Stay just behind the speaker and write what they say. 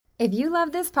If you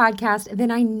love this podcast,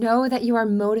 then I know that you are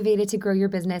motivated to grow your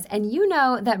business and you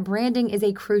know that branding is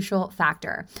a crucial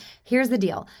factor. Here's the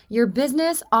deal. Your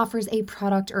business offers a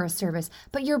product or a service,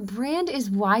 but your brand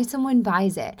is why someone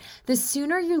buys it. The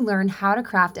sooner you learn how to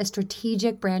craft a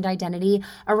strategic brand identity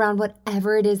around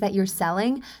whatever it is that you're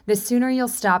selling, the sooner you'll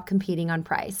stop competing on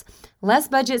price. Less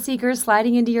budget seekers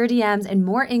sliding into your DMs and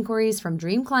more inquiries from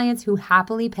dream clients who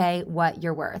happily pay what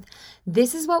you're worth.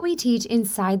 This is what we teach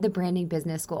inside the Branding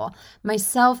Business School.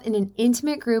 Myself and an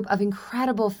intimate group of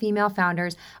incredible female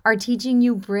founders are teaching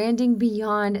you branding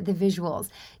beyond the visuals.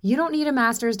 You don't need a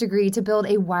master's degree to build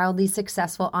a wildly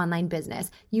successful online business.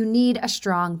 You need a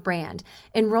strong brand.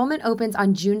 Enrollment opens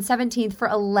on June 17th for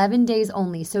 11 days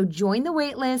only, so join the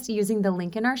wait list using the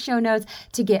link in our show notes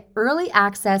to get early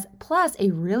access plus a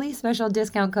really special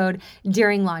discount code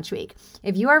during launch week.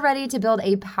 If you are ready to build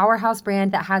a powerhouse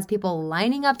brand that has people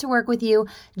lining up to work with you,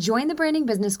 join the Branding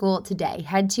Business School today.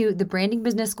 Head to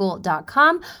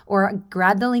thebrandingbusinessschool.com or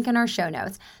grab the link in our show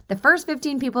notes. The first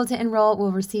 15 people to enroll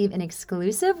will receive an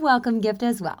exclusive welcome gift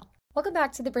as well. Welcome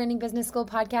back to the Branding Business School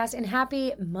podcast and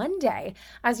happy Monday.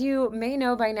 As you may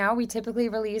know by now, we typically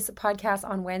release podcasts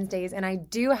on Wednesdays, and I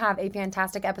do have a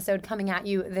fantastic episode coming at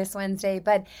you this Wednesday.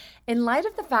 But in light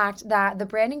of the fact that the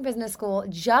Branding Business School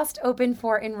just opened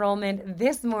for enrollment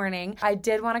this morning, I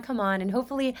did want to come on and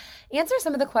hopefully answer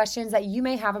some of the questions that you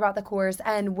may have about the course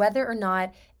and whether or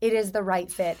not it is the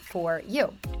right fit for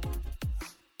you.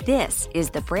 This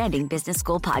is the Branding Business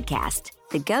School podcast,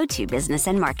 the go-to business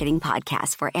and marketing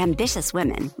podcast for ambitious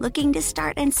women looking to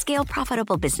start and scale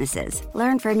profitable businesses.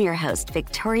 Learn from your host,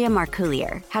 Victoria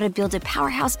Marcoullier, how to build a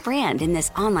powerhouse brand in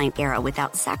this online era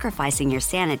without sacrificing your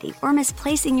sanity or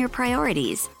misplacing your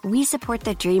priorities. We support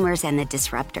the dreamers and the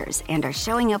disruptors and are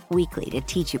showing up weekly to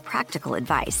teach you practical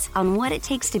advice on what it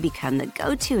takes to become the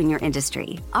go-to in your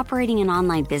industry. Operating an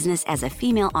online business as a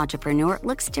female entrepreneur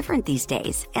looks different these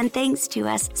days, and thanks to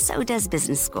us, so does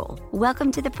Business School. Welcome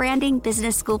to the Branding Business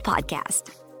School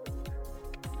podcast.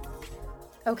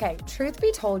 Okay, truth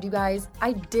be told, you guys,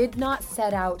 I did not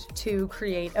set out to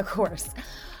create a course.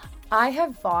 I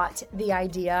have fought the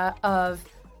idea of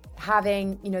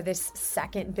having, this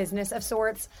second business of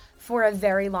sorts for a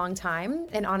very long time,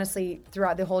 and honestly,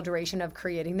 throughout the whole duration of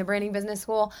creating the Branding Business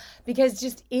School, because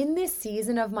just in this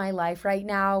season of my life right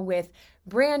now with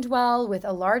Brandwell, with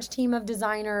a large team of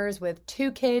designers, with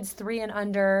 2 kids, 3 and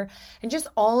under, and just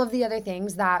all of the other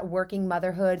things that working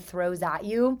motherhood throws at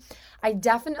you, I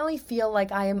definitely feel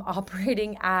like I am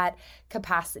operating at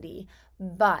capacity.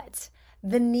 But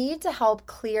the need to help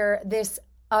clear this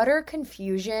utter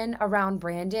confusion around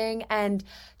branding and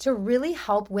to really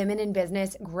help women in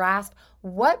business grasp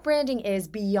what branding is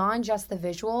beyond just the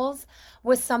visuals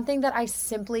was something that I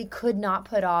simply could not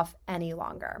put off any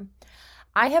longer.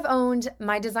 I have owned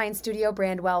my design studio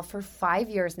Brandwell for 5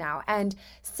 years now, and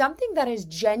something that has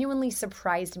genuinely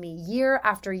surprised me year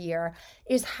after year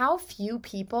is how few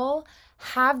people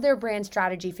have their brand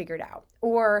strategy figured out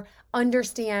or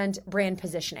understand brand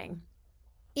positioning,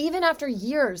 even after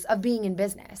years of being in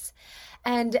business.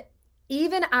 And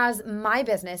even as my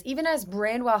business, even as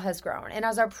Brandwell has grown and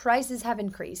as our prices have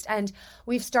increased and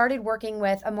we've started working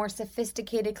with a more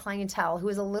sophisticated clientele who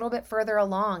is a little bit further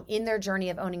along in their journey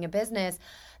of owning a business,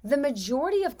 the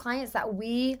majority of clients that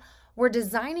we were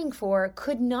designing for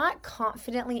could not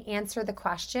confidently answer the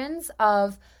questions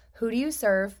of who do you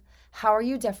serve, how are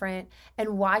you different,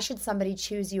 and why should somebody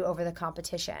choose you over the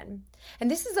competition? And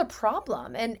this is a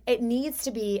problem and it needs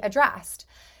to be addressed.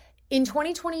 In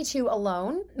 2022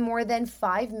 alone, more than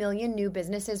 5 million new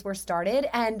businesses were started,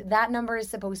 and that number is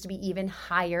supposed to be even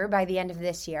higher by the end of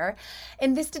this year.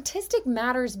 And this statistic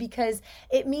matters because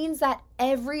it means that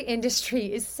every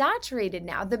industry is saturated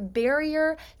now. The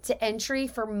barrier to entry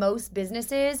for most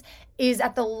businesses is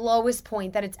at the lowest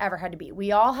point that it's ever had to be.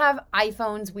 We all have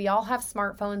iPhones, we all have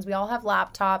smartphones, we all have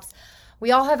laptops. We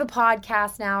all have a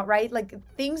podcast now, right? Like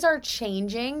things are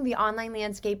changing. The online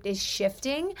landscape is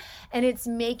shifting and it's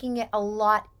making it a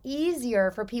lot easier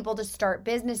for people to start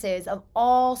businesses of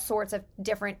all sorts of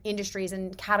different industries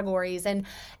and categories. And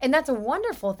that's a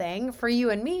wonderful thing for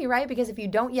you and me, right? Because if you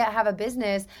don't yet have a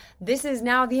business, this is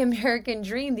now the American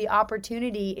dream. The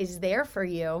opportunity is there for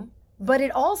you. But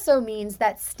it also means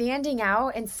that standing out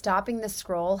and stopping the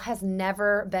scroll has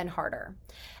never been harder.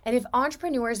 And if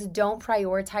entrepreneurs don't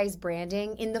prioritize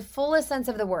branding in the fullest sense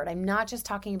of the word, I'm not just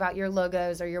talking about your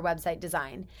logos or your website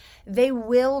design, they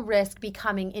will risk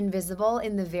becoming invisible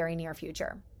in the very near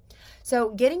future. So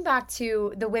getting back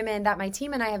to the women that my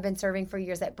team and I have been serving for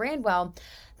years at Brandwell,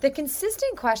 the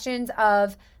consistent questions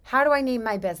of how do I name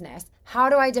my business? How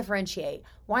do I differentiate?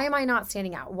 Why am I not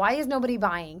standing out? Why is nobody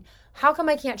buying? How come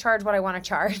I can't charge what I want to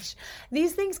charge?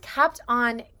 These things kept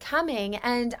on coming,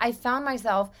 and I found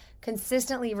myself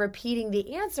consistently repeating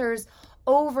the answers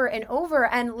over and over.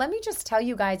 And let me just tell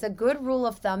you guys, a good rule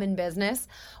of thumb in business,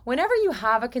 whenever you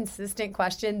have a consistent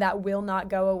question that will not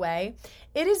go away,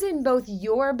 it is in both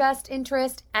your best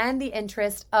interest and the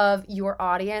interest of your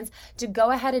audience to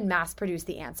go ahead and mass produce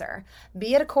the answer.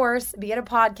 Be it a course, be it a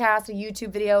podcast, a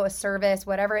YouTube video, a service,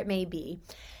 whatever it may be.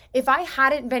 If I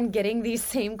hadn't been getting these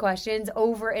same questions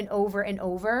over and over and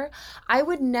over, I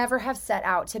would never have set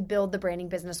out to build the Branding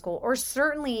Business School, or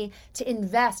certainly to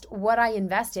invest what I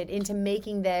invested into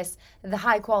making this the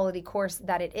high quality course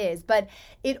that it is. But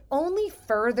it only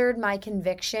furthered my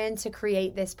conviction to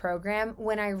create this program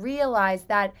when I realized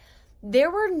that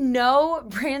there were no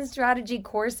brand strategy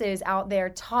courses out there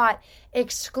taught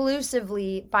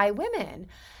exclusively by women.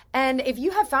 And if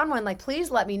you have found one, like,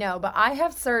 please let me know. But I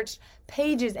have searched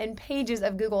pages and pages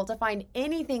of Google to find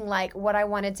anything like what I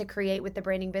wanted to create with the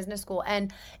Branding Business School,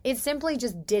 and it simply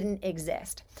just didn't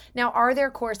exist. Now, are there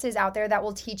courses out there that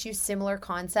will teach you similar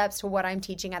concepts to what I'm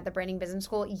teaching at the Branding Business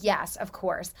School? Yes, of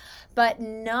course, but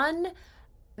none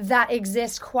that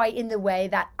exist quite in the way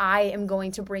that I am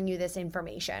going to bring you this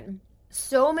information.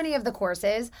 So many of the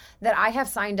courses that I have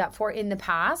signed up for in the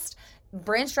past,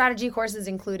 brand strategy courses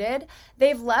included,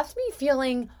 they've left me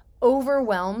feeling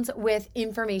overwhelmed with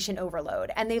information overload.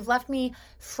 And they've left me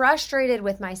frustrated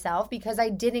with myself because I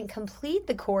didn't complete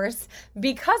the course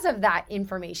because of that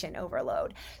information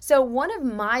overload. So one of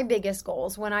my biggest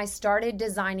goals when I started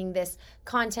designing this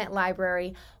content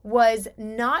library was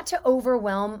not to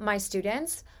overwhelm my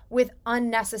students with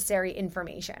unnecessary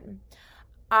information.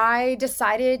 I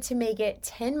decided to make it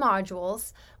 10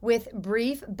 modules with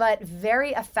brief but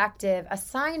very effective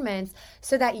assignments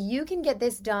so that you can get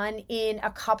this done in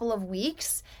a couple of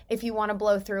weeks if you want to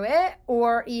blow through it,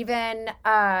 or even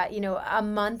a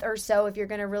month or so if you're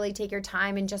going to really take your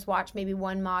time and just watch maybe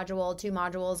one module, 2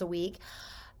 modules a week.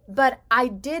 But I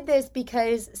did this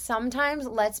because sometimes,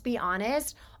 let's be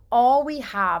honest, all we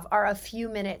have are a few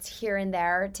minutes here and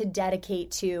there to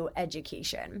dedicate to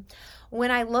education.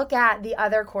 When I look at the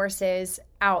other courses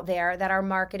out there that are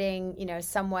marketing,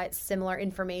 somewhat similar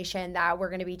information that we're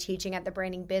going to be teaching at the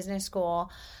Branding Business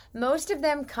School, most of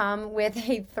them come with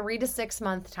a 3 to 6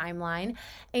 month timeline.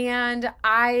 And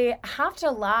I have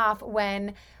to laugh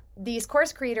when these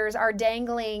course creators are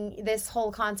dangling this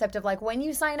whole concept of like, when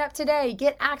you sign up today,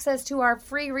 get access to our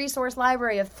free resource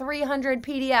library of 300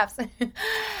 PDFs.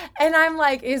 And I'm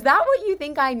like, is that what you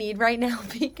think I need right now?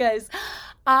 Because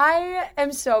I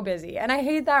am so busy, and I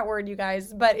hate that word, you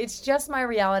guys, but it's just my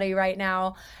reality right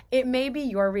now. It may be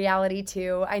your reality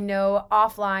too. I know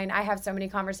offline I have so many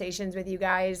conversations with you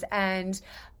guys, and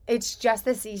it's just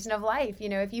the season of life.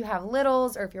 If you have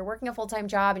littles, or if you're working a full-time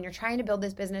job and you're trying to build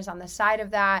this business on the side of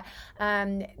that,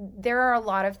 there are a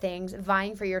lot of things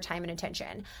vying for your time and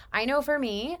attention. I know for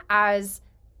me, as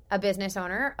a business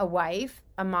owner, a wife,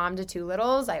 a mom to 2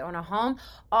 littles, I own a home,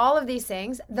 all of these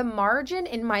things, the margin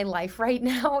in my life right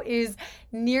now is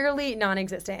nearly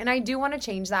non-existent. And I do want to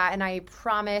change that. And I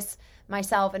promise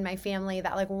myself and my family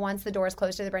that, like, once the doors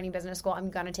close to the Branding Business School, I'm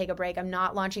going to take a break. I'm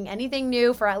not launching anything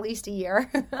new for at least a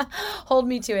year. Hold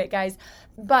me to it, guys.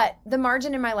 But the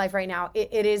margin in my life right now,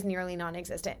 it is nearly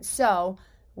non-existent. So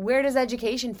where does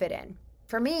education fit in?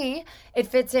 For me, it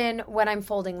fits in when I'm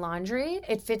folding laundry.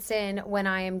 It fits in when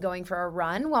I am going for a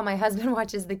run while my husband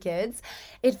watches the kids.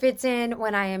 It fits in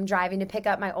when I am driving to pick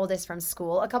up my oldest from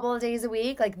school a couple of days a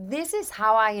week. Like, this is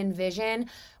how I envision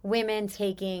women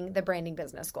taking the Branding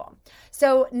Business School.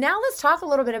 So now let's talk a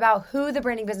little bit about who the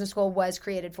Branding Business School was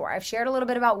created for. I've shared a little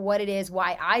bit about what it is,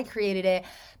 why I created it,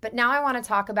 but now I want to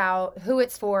talk about who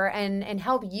it's for and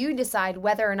help you decide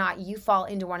whether or not you fall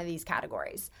into one of these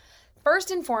categories.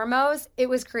 First and foremost, it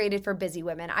was created for busy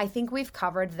women. I think we've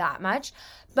covered that much.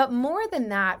 But more than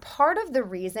that, part of the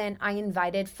reason I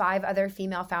invited 5 other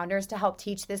female founders to help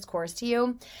teach this course to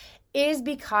you is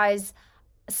because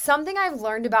something I've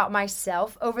learned about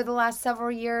myself over the last several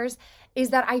years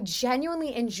is that I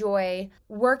genuinely enjoy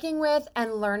working with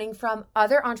and learning from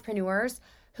other entrepreneurs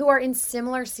who are in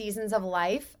similar seasons of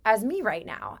life as me right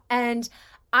now. And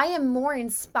I am more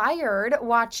inspired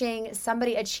watching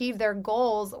somebody achieve their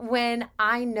goals when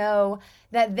I know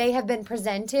that they have been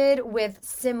presented with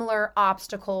similar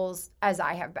obstacles as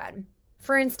I have been.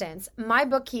 For instance, my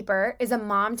bookkeeper is a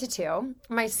mom to 2.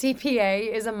 My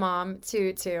CPA is a mom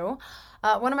to 2.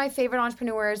 One of my favorite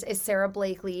entrepreneurs is Sarah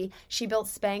Blakely. She built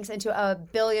Spanx into a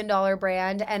 $1 billion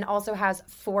brand and also has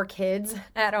 4 kids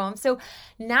at home. So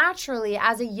naturally,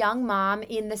 as a young mom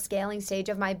in the scaling stage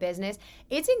of my business,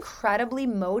 it's incredibly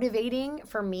motivating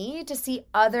for me to see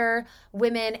other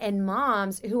women and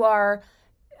moms who are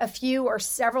a few or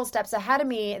several steps ahead of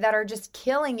me that are just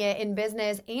killing it in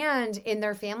business and in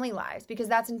their family lives, because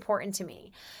that's important to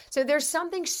me. So there's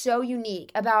something so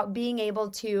unique about being able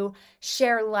to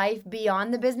share life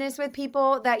beyond the business with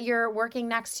people that you're working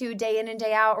next to day in and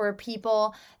day out, or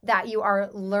people that you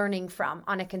are learning from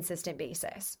on a consistent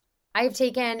basis. I've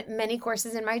taken many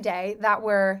courses in my day that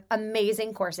were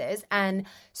amazing courses and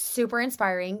super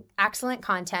inspiring, excellent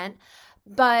content,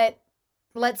 but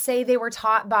let's say they were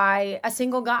taught by a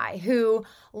single guy who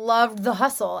loved the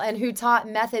hustle and who taught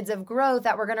methods of growth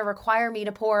that were going to require me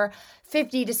to pour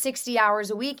 50 to 60 hours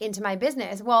a week into my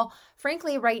business. Well,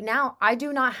 frankly, right now, I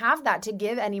do not have that to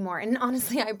give anymore. And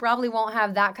honestly, I probably won't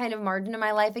have that kind of margin in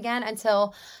my life again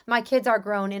until my kids are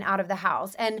grown and out of the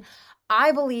house. And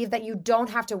I believe that you don't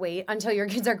have to wait until your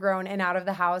kids are grown and out of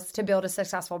the house to build a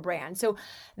successful brand. So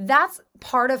that's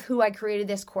part of who I created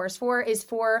this course for, is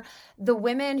for the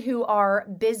women who are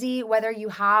busy, whether you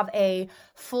have a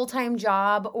full-time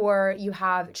job or you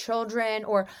have children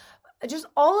or just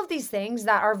all of these things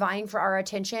that are vying for our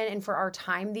attention and for our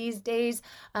time these days.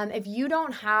 If you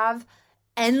don't have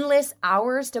endless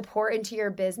hours to pour into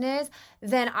your business,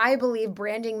 then I believe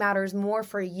branding matters more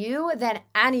for you than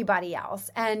anybody else.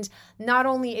 And not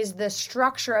only is the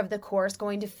structure of the course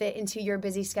going to fit into your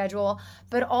busy schedule,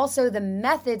 but also the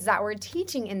methods that we're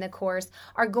teaching in the course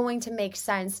are going to make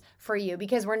sense for you,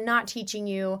 because we're not teaching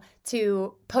you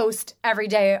to post every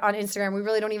day on Instagram. We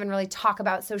really don't even really talk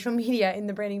about social media in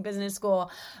the Branding Business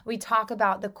School. We talk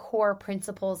about the core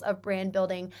principles of brand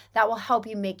building that will help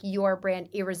you make your brand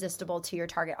irresistible to your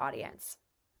target audience.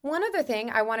 One other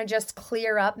thing I want to just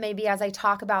clear up, maybe as I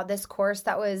talk about this course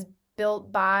that was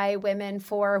built by women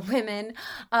for women,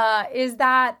 is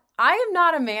that I am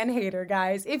not a man hater,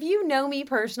 guys. If you know me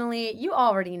personally, you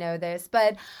already know this,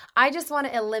 but I just want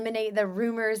to eliminate the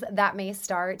rumors that may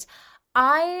start.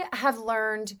 I have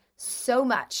learned so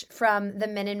much from the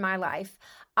men in my life.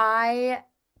 I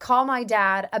call my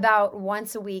dad about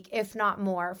once a week, if not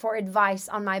more, for advice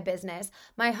on my business.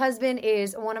 My husband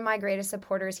is one of my greatest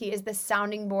supporters. He is the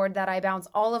sounding board that I bounce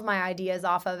all of my ideas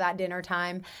off of at dinner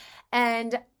time.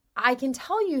 And I can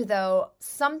tell you, though,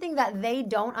 something that they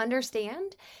don't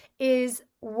understand is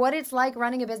what it's like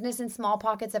running a business in small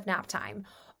pockets of nap time,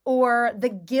 or the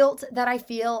guilt that I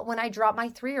feel when I drop my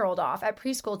 3-year-old off at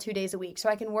preschool 2 days a week so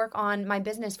I can work on my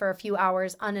business for a few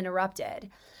hours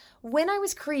uninterrupted. When I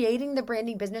was creating the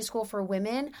Branding Business School for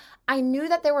women, I knew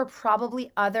that there were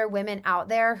probably other women out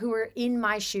there who were in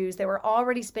my shoes. They were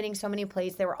already spinning so many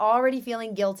plates. They were already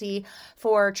feeling guilty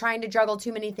for trying to juggle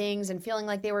too many things and feeling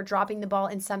like they were dropping the ball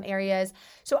in some areas.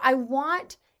 So I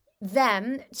want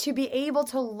them to be able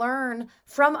to learn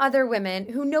from other women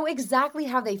who know exactly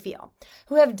how they feel,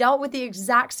 who have dealt with the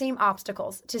exact same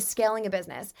obstacles to scaling a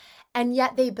business, and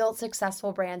yet they built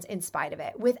successful brands in spite of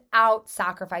it without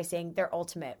sacrificing their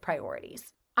ultimate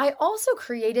priorities. I also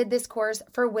created this course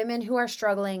for women who are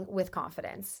struggling with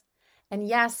confidence. And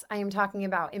yes, I am talking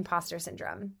about imposter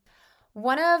syndrome.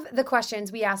 One of the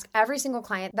questions we ask every single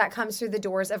client that comes through the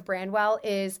doors of Brandwell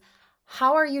is,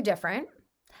 how are you different?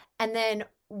 And then,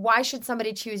 why should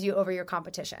somebody choose you over your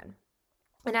competition?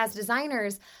 And as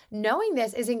designers, knowing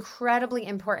this is incredibly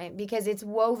important because it's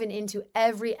woven into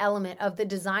every element of the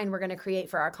design we're going to create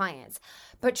for our clients.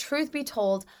 But truth be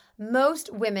told,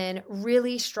 most women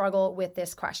really struggle with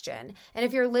this question. And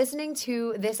if you're listening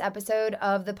to this episode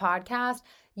of the podcast,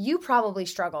 you probably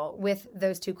struggle with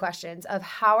those two questions of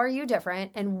how are you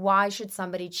different and why should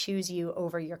somebody choose you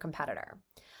over your competitor?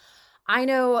 I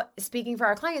know, speaking for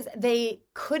our clients, they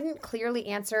couldn't clearly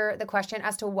answer the question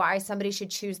as to why somebody should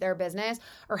choose their business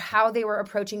or how they were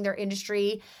approaching their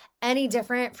industry any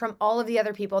different from all of the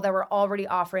other people that were already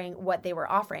offering what they were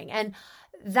offering. And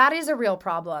that is a real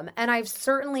problem. And I've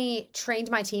certainly trained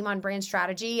my team on brand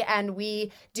strategy, and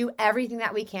we do everything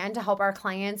that we can to help our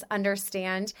clients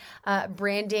understand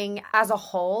branding as a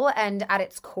whole and at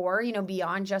its core,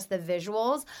 beyond just the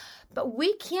visuals. But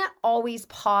we can't always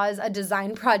pause a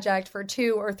design project for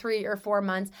 2 or 3 or 4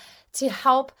 months to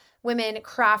help women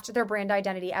craft their brand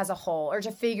identity as a whole or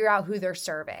to figure out who they're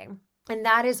serving. And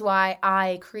that is why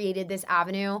I created this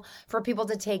avenue for people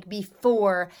to take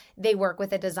before they work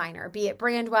with a designer, be it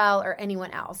Brandwell or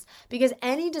anyone else. Because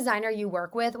any designer you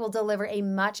work with will deliver a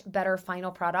much better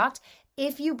final product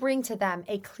if you bring to them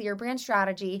a clear brand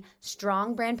strategy,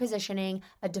 strong brand positioning,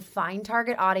 a defined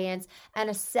target audience, and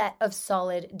a set of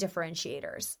solid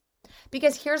differentiators.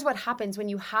 Because here's what happens when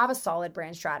you have a solid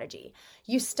brand strategy.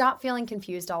 You stop feeling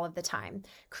confused all of the time.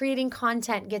 Creating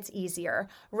content gets easier.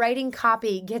 Writing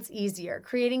copy gets easier.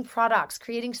 Creating products,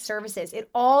 creating services, it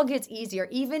all gets easier.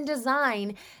 Even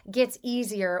design gets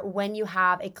easier when you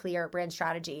have a clear brand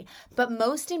strategy. But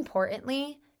most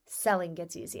importantly, selling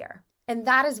gets easier. And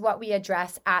that is what we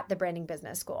address at the Branding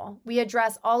Business School. We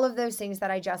address all of those things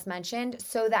that I just mentioned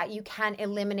so that you can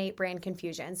eliminate brand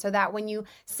confusion. So that when you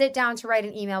sit down to write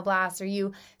an email blast or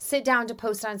you sit down to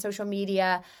post on social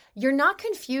media, you're not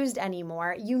confused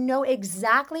anymore. You know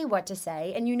exactly what to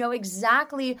say and you know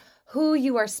exactly who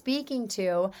you are speaking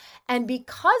to. And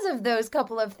because of those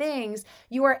couple of things,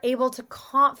 you are able to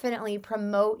confidently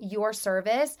promote your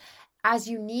service as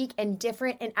unique and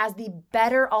different and as the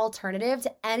better alternative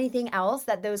to anything else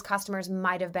that those customers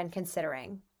might have been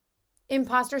considering.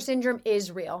 Imposter syndrome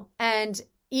is real. And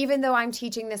even though I'm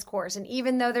teaching this course and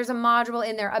even though there's a module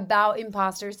in there about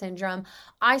imposter syndrome,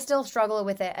 I still struggle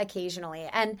with it occasionally.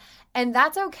 And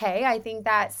that's okay. I think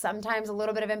that sometimes a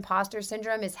little bit of imposter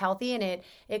syndrome is healthy and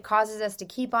it causes us to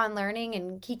keep on learning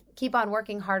and keep on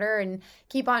working harder and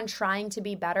keep on trying to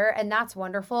be better. And that's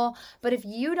wonderful. But if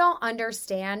you don't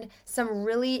understand some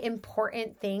really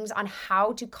important things on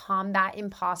how to combat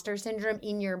imposter syndrome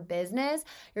in your business,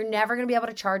 you're never going to be able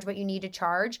to charge what you need to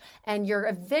charge. And you're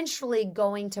eventually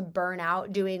going to burn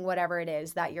out doing whatever it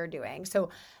is that you're doing. So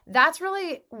that's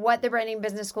really what the Branding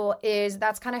Business School is.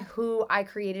 That's kind of who I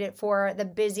created it for, the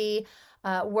busy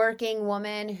working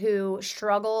woman who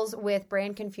struggles with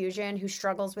brand confusion, who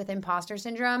struggles with imposter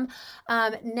syndrome.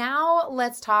 Now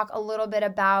let's talk a little bit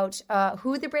about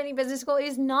who the Branding Business School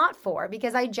is not for,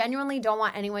 because I genuinely don't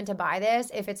want anyone to buy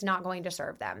this if it's not going to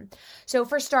serve them. So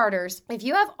for starters, if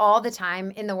you have all the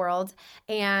time in the world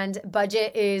and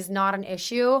budget is not an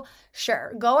issue,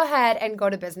 sure, go ahead and go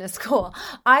to business school.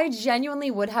 I genuinely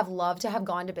would have loved to have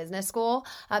gone to business school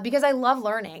because I love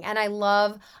learning and I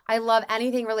love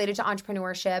anything related to entrepreneurship.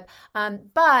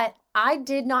 But I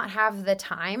did not have the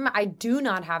time. I do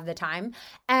not have the time.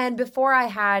 And before I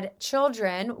had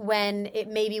children, when it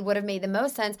maybe would have made the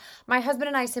most sense, my husband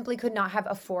and I simply could not have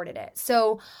afforded it.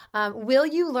 So will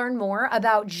you learn more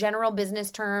about general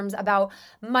business terms, about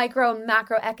micro and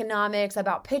macroeconomics,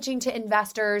 about pitching to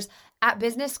investors at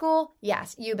business school?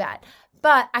 Yes, you bet.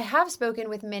 But I have spoken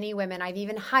with many women. I've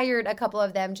even hired a couple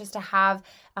of them just to have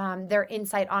their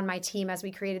insight on my team as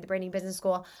we created the Branding Business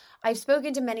School. I've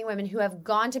spoken to many women who have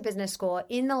gone to business school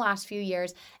in the last few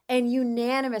years, and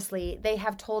unanimously, they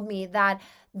have told me that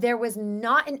there was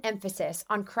not an emphasis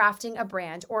on crafting a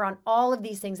brand or on all of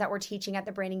these things that we're teaching at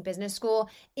the Branding Business School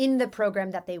in the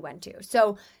program that they went to.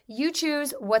 So you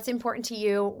choose what's important to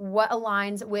you, what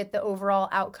aligns with the overall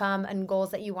outcome and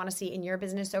goals that you want to see in your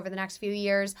business over the next few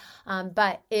years.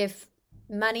 But if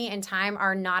money and time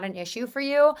are not an issue for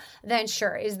you, then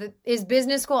sure, is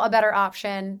business school a better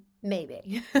option?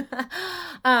 Maybe.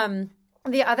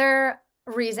 The other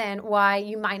reason why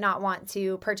you might not want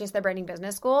to purchase the Branding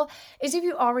Business School is if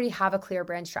you already have a clear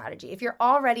brand strategy. If you're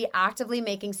already actively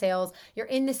making sales, you're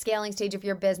in the scaling stage of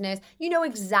your business, you know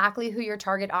exactly who your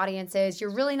target audience is,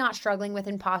 you're really not struggling with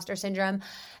imposter syndrome,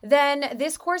 then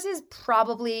this course is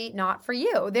probably not for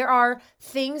you. There are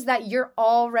things that you're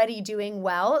already doing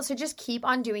well, so just keep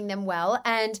on doing them well,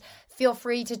 and feel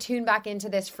free to tune back into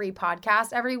this free podcast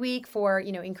every week for,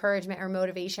 encouragement or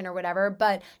motivation or whatever,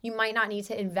 but you might not need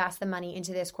to invest the money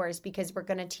into this course because we're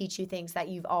going to teach you things that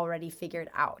you've already figured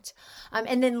out.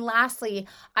 And then lastly,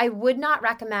 I would not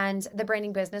recommend the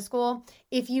Branding Business School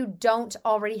if you don't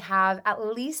already have at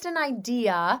least an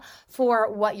idea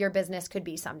for what your business could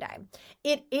be someday.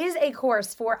 It is a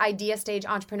course for idea stage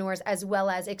entrepreneurs as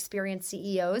well as experienced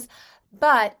CEOs.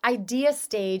 But idea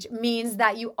stage means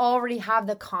that you already have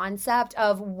the concept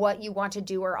of what you want to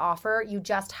do or offer. You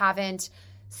just haven't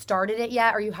started it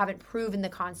yet, or you haven't proven the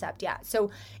concept yet. So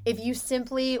if you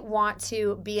simply want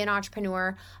to be an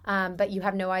entrepreneur, but you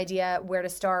have no idea where to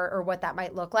start or what that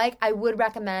might look like, I would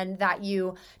recommend that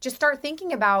you just start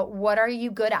thinking about what are you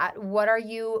good at? What do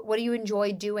you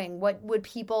enjoy doing? What would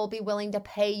people be willing to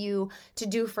pay you to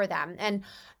do for them? And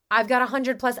I've got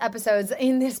 100+ episodes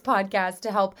in this podcast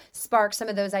to help spark some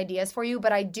of those ideas for you,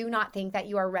 but I do not think that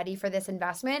you are ready for this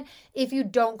investment if you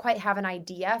don't quite have an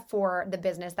idea for the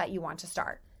business that you want to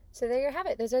start. So there you have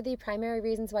it. Those are the primary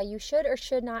reasons why you should or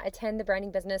should not attend the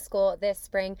Branding Business School this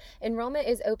spring. Enrollment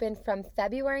is open from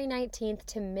February 19th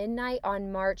to midnight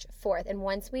on March 4th. And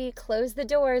once we close the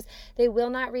doors, they will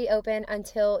not reopen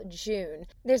until June.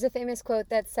 There's a famous quote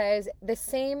that says, the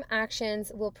same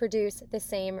actions will produce the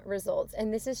same results.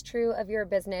 And this is true of your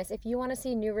business. If you want to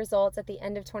see new results at the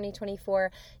end of 2024,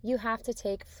 you have to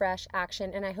take fresh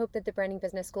action. And I hope that the Branding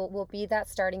Business School will be that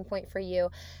starting point for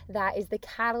you. That is the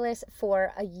catalyst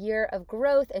for a year of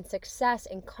growth and success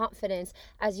and confidence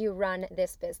as you run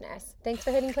this business. Thanks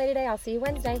for hitting play today. I'll see you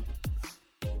Wednesday.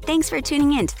 Thanks for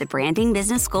tuning in to the Branding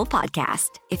Business School podcast.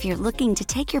 If you're looking to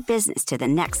take your business to the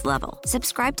next level,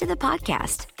 subscribe to the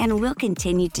podcast, and we'll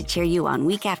continue to cheer you on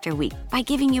week after week by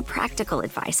giving you practical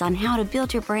advice on how to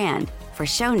build your brand. For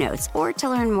show notes or to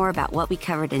learn more about what we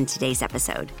covered in today's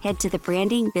episode, head to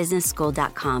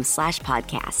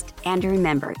thebrandingbusinessschool.com/podcast. And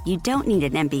remember, you don't need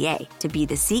an MBA to be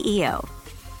the CEO